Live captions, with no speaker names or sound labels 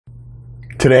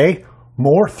Today,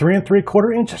 more 3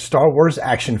 3/4 inch Star Wars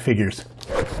action figures.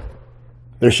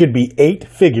 There should be 8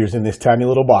 figures in this tiny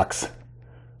little box.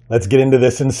 Let's get into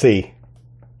this and see.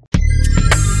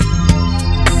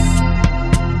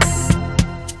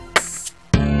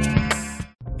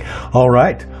 All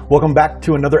right, welcome back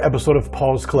to another episode of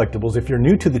Paul's Collectibles. If you're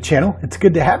new to the channel, it's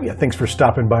good to have you. Thanks for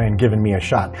stopping by and giving me a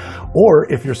shot. Or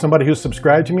if you're somebody who's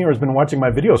subscribed to me or has been watching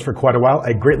my videos for quite a while,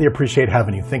 I greatly appreciate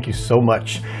having you. Thank you so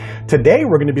much. Today,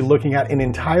 we're going to be looking at an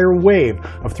entire wave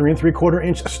of 3 3/4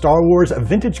 inch Star Wars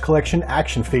Vintage Collection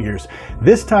action figures.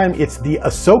 This time, it's the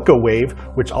Ahsoka wave,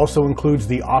 which also includes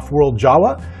the Offworld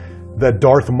Jawa, the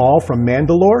Darth Maul from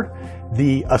Mandalore,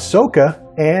 the Ahsoka,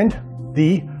 and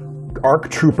the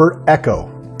Trooper Echo.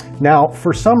 Now,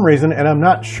 for some reason, and I'm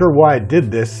not sure why I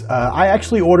did this, I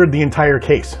actually ordered the entire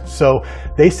case. So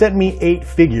they sent me 8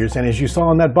 figures, and as you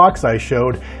saw in that box I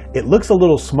showed, it looks a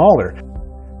little smaller.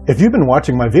 If you've been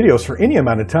watching my videos for any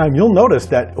amount of time, you'll notice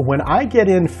that when I get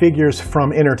in figures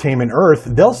from Entertainment Earth,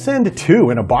 they'll send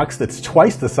 2 in a box that's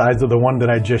twice the size of the one that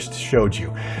I just showed you.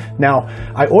 Now,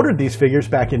 I ordered these figures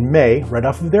back in May, right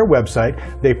off of their website.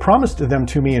 They promised them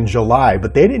to me in July,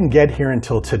 but they didn't get here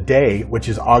until today, which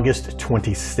is August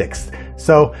 26th.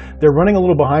 So they're running a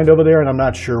little behind over there, and I'm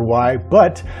not sure why,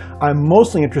 but I'm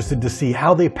mostly interested to see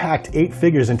how they packed 8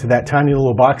 figures into that tiny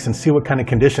little box and see what kind of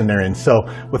condition they're in. So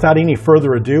without any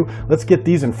further ado, let's get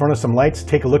these in front of some lights,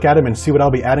 take a look at them, and see what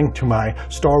I'll be adding to my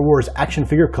Star Wars action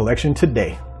figure collection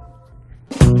today.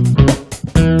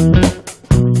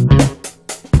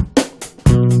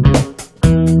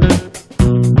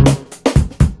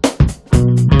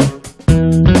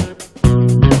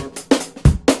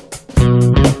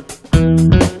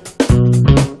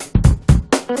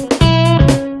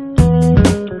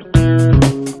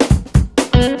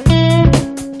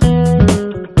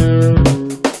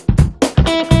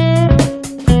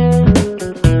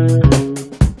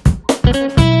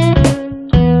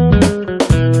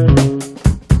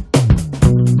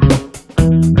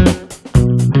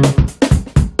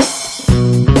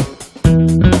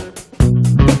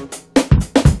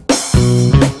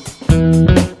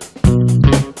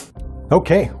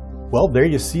 Okay, well, there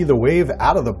you see the wave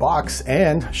out of the box,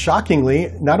 and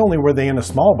shockingly, not only were they in a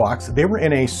small box, they were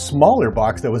in a smaller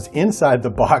box that was inside the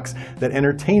box that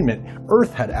Entertainment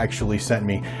Earth had actually sent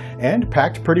me, and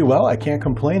packed pretty well. I can't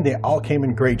complain. They all came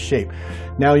in great shape.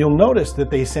 Now, you'll notice that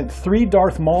they sent 3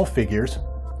 Darth Maul figures,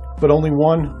 but only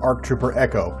 1 Trooper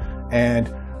Echo,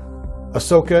 and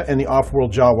Ahsoka and the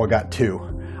Offworld Jawa got 2.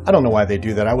 I don't know why they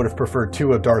do that. I would have preferred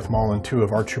 2 of Darth Maul and 2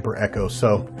 of Trooper Echo,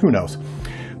 so who knows.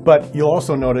 But you'll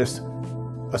also notice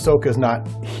Ahsoka's not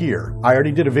here. I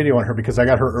already did a video on her because I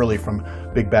got her early from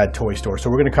Big Bad Toy Store.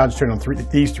 So we're going to concentrate on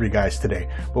these 3 guys today.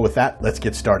 But with that, let's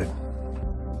get started.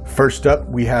 First up,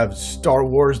 we have Star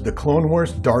Wars The Clone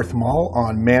Wars Darth Maul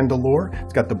on Mandalore.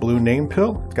 It's got the blue name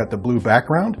pill, it's got the blue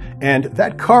background, and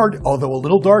that card, although a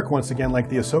little dark once again like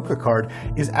the Ahsoka card,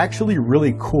 is actually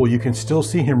really cool. You can still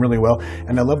see him really well,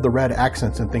 and I love the red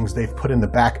accents and things they've put in the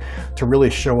back to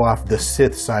really show off the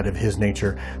Sith side of his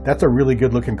nature. That's a really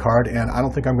good looking card, and I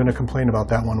don't think I'm going to complain about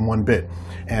that one bit.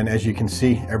 And as you can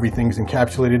see, everything's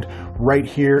encapsulated right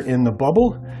here in the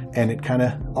bubble, and it kind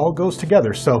of all goes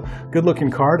together. So good looking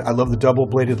card. I love the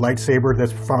double-bladed lightsaber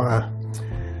that's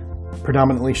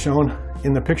predominantly shown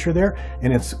in the picture there,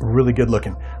 and it's really good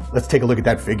looking. Let's take a look at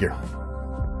that figure.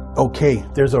 Okay,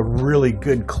 there's a really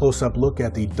good close-up look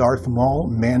at the Darth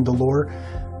Maul Mandalore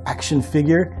action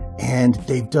figure, and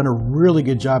they've done a really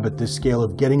good job at this scale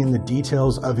of getting in the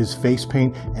details of his face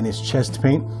paint and his chest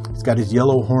paint. He's got his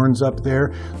yellow horns up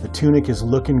there. The tunic is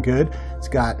looking good. It's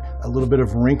got a little bit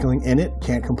of wrinkling in it.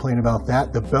 Can't complain about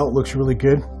that. The belt looks really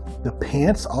good. The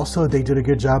pants also, they did a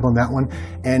good job on that one.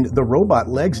 And the robot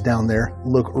legs down there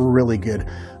look really good.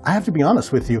 I have to be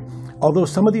honest with you, although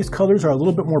some of these colors are a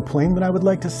little bit more plain than I would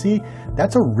like to see,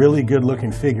 that's a really good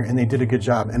looking figure, and they did a good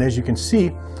job. And as you can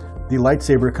see, the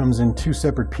lightsaber comes in 2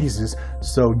 separate pieces,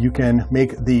 so you can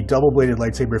make the double-bladed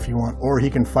lightsaber if you want, or he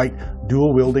can fight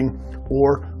dual wielding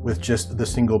or with just the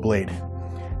single blade.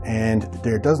 And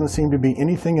there doesn't seem to be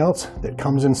anything else that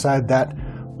comes inside that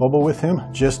bubble with him,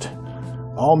 just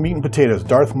all meat and potatoes,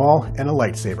 Darth Maul and a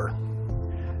lightsaber.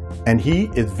 And he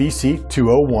is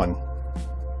VC201.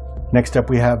 Next up,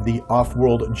 we have the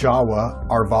Offworld Jawa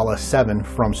Arvala 7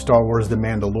 from Star Wars The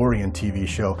Mandalorian TV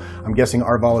show. I'm guessing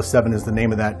Arvala 7 is the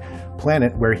name of that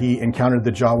planet where he encountered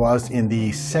the Jawas in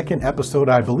the 2nd episode,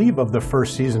 I believe, of the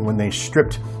 1st season when they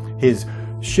stripped his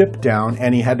ship down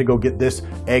and he had to go get this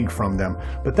egg from them.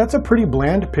 But that's a pretty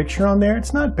bland picture on there.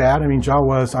 It's not bad. I mean,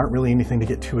 Jawas aren't really anything to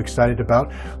get too excited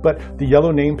about, but the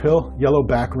yellow name pill, yellow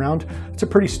background, it's a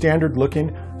pretty standard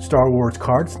looking Star Wars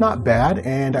card. It's not bad,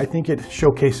 and I think it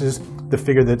showcases the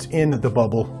figure that's in the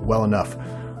bubble well enough.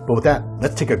 But with that,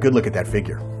 let's take a good look at that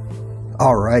figure.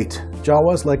 All right,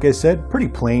 Jawas, like I said, pretty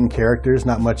plain characters,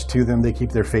 not much to them. They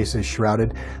keep their faces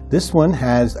shrouded. This one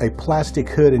has a plastic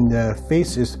hood and the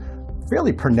face is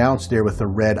fairly pronounced there with the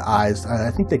red eyes.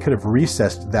 I think they could have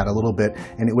recessed that a little bit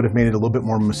and it would have made it a little bit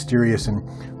more mysterious and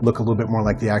look a little bit more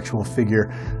like the actual figure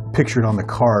pictured on the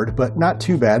card, but not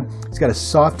too bad. It's got a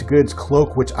soft goods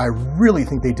cloak, which I really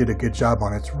think they did a good job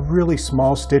on. It's really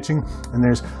small stitching and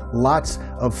there's lots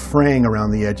of fraying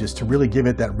around the edges to really give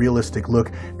it that realistic look.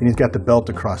 And he's got the belt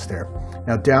across there.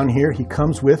 Now down here, he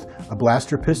comes with a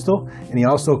blaster pistol and he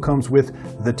also comes with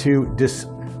the two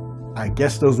I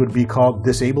guess those would be called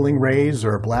disabling rays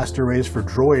or blaster rays for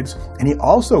droids. And he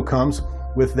also comes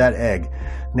with that egg.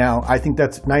 Now, I think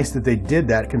that's nice that they did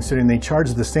that considering they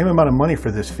charge the same amount of money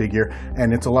for this figure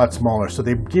and it's a lot smaller. So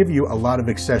they give you a lot of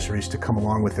accessories to come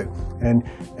along with it. And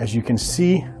as you can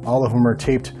see, all of them are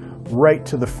taped right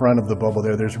to the front of the bubble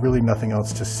there. There's really nothing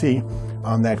else to see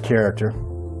on that character.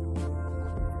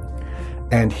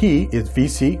 And he is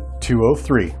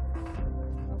VC203.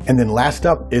 And then last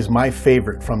up is my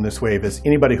favorite from this wave. As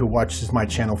anybody who watches my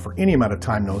channel for any amount of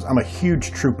time knows, I'm a huge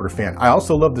Trooper fan. I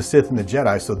also love the Sith and the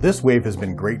Jedi, so this wave has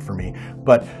been great for me.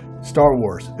 But Star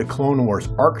Wars, the Clone Wars,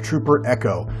 Trooper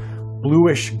Echo,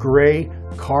 bluish gray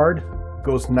card,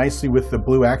 goes nicely with the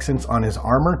blue accents on his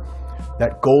armor.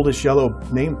 That goldish yellow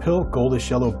name pill,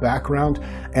 goldish yellow background.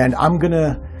 And I'm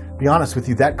gonna be honest with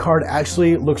you, that card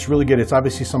actually looks really good. It's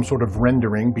obviously some sort of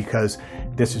rendering because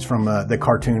this is from the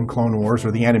cartoon Clone Wars or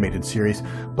the animated series,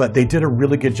 but they did a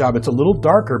really good job. It's a little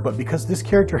darker, but because this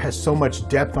character has so much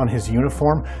depth on his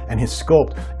uniform and his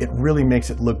sculpt, it really makes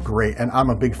it look great. And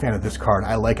I'm a big fan of this card.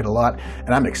 I like it a lot,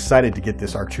 and I'm excited to get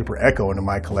this Trooper Echo into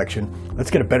my collection. Let's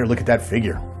get a better look at that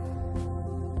figure.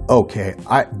 Okay,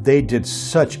 they did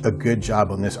such a good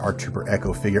job on this Trooper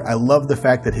Echo figure. I love the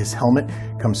fact that his helmet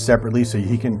comes separately so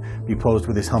he can be posed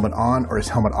with his helmet on or his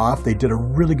helmet off. They did a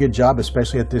really good job,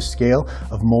 especially at this scale,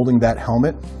 of molding that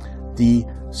helmet. The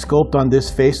sculpt on this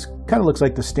face kind of looks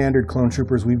like the standard clone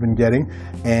troopers we've been getting,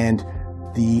 and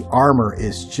the armor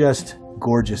is just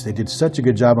gorgeous. They did such a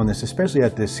good job on this, especially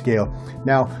at this scale.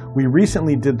 Now, we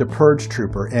recently did the Purge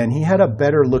Trooper, and he had a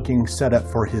better looking setup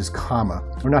for his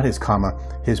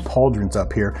his pauldrons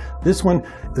up here. This one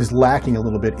is lacking a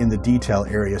little bit in the detail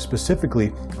area,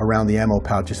 specifically around the ammo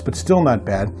pouches, but still not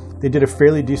bad. They did a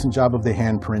fairly decent job of the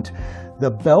handprint.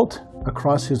 The belt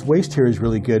across his waist here is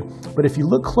really good, but if you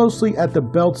look closely at the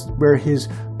belts where his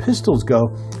pistols go,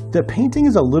 the painting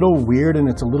is a little weird and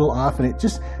it's a little off, and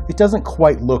it doesn't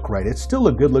quite look right. It's still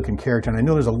a good looking character, and I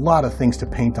know there's a lot of things to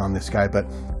paint on this guy, but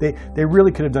they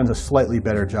really could have done a slightly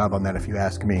better job on that if you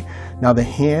ask me. Now the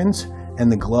hands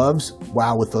and the gloves,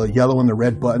 wow, with the yellow and the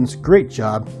red buttons, great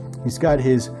job. He's got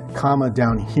his comma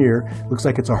down here. Looks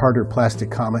like it's a harder plastic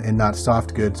comma and not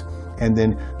soft goods. And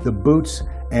then the boots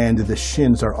and the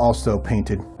shins are also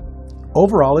painted.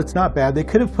 Overall, it's not bad. They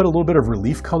could have put a little bit of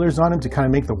relief colors on him to kind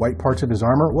of make the white parts of his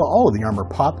armor, well, all of the armor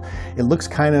pop. It looks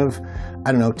kind of,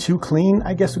 I don't know, too clean,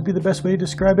 I guess would be the best way to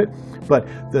describe it. But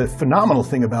the phenomenal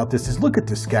thing about this is look at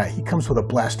this guy. He comes with a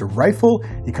blaster rifle,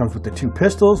 he comes with the two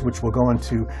pistols, which will go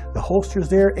into the holsters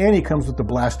there, and he comes with the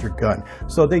blaster gun.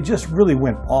 So they just really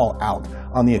went all out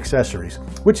on the accessories,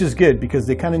 which is good because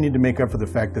they kind of need to make up for the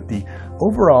fact that the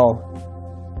overall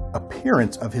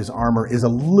appearance of his armor is a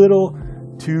little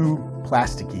too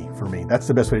plasticky for me. That's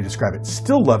the best way to describe it.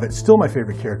 Still love it, still my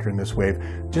favorite character in this wave.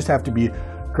 Just have to be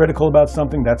critical about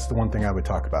something. That's the one thing I would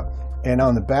talk about. And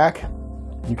on the back,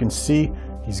 you can see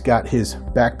he's got his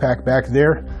backpack back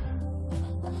there,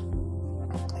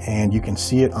 and you can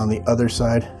see it on the other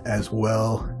side as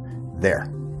well there.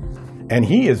 And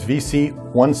he is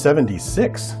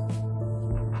VC176.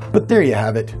 But there you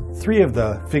have it. 3 of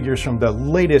the figures from the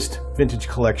latest vintage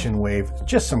collection wave.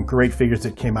 Just some great figures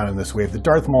that came out in this wave. The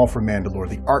Darth Maul from Mandalore,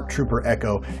 the Trooper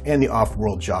Echo, and the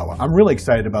Offworld Jawa. I'm really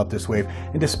excited about this wave,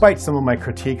 and despite some of my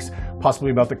critiques,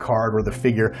 possibly about the card or the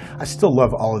figure, I still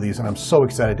love all of these, and I'm so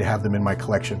excited to have them in my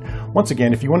collection. Once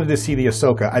again, if you wanted to see the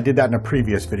Ahsoka, I did that in a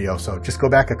previous video, so just go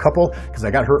back a couple, because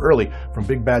I got her early from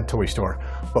Big Bad Toy Store.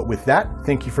 But with that,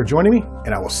 thank you for joining me,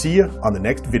 and I will see you on the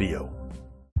next video.